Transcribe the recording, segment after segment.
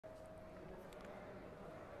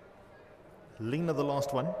Lena the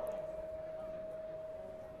last one.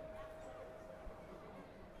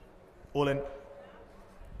 All in.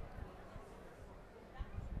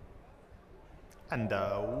 And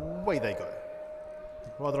away they go.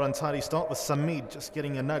 Rather untidy start with Samid just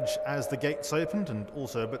getting a nudge as the gates opened, and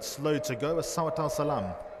also a bit slow to go as Sawat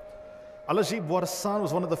al-Salam. Al-Ajib Warsan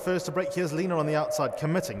was one of the first to break. Here's Lena on the outside,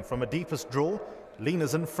 committing from a deepest draw.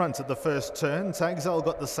 Lena's in front at the first turn. Tagzal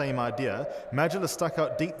got the same idea. Majula stuck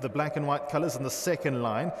out deep, the black and white colours in the second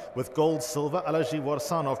line with gold, silver. Al-Ajib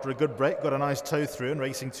Warsan, after a good break, got a nice toe through and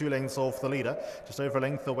racing 2 lengths off the leader. Just over a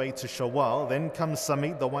length away to Shawwal. Then comes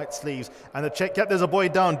Samid, the white sleeves, and the check. Yep, there's a boy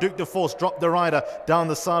down. Duke de Force dropped the rider down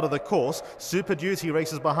the side of the course. Super Duty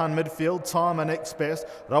races behind midfield. Tama next best.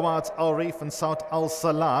 Rawat Al-Reef and Sawat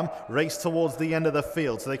al-Salam race towards the end of the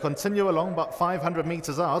field. So they continue along about 500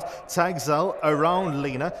 metres out. Tagzal around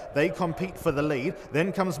Lena, they compete for the lead.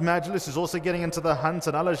 Then comes Majlis, who's also getting into the hunt,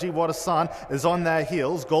 and Al-Ajib Warsan is on their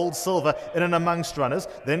heels. Gold, silver in and amongst runners.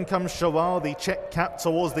 Then comes Shawwal, the check cap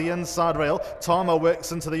towards the inside rail. Tama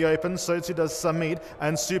works into the open, so too does Samid,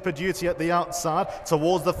 and Super Duty at the outside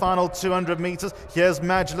towards the final 200 metres. Here's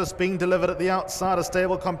Majlis being delivered at the outside, a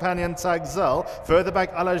stable companion Tagzal. Further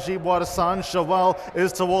back, Al-Ajib Warsan. Shawwal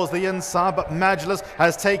is towards the inside, but Majlis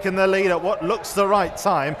has taken the lead at what looks the right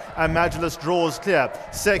time, and Majlis draws clear.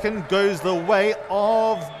 Second goes the way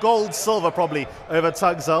of Gold Silver, probably over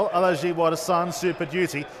Tagzal. Al-Ajib Warsan, Super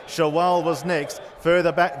Duty. Shawwal was next.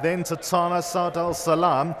 Further back then to Tama, Sawat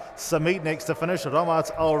al-Salam. Samid next to finish. Rawat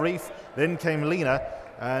Al-Reef. Then came Lena,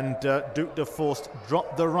 and Duke de Force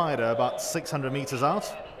dropped the rider about 600 metres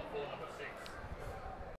out.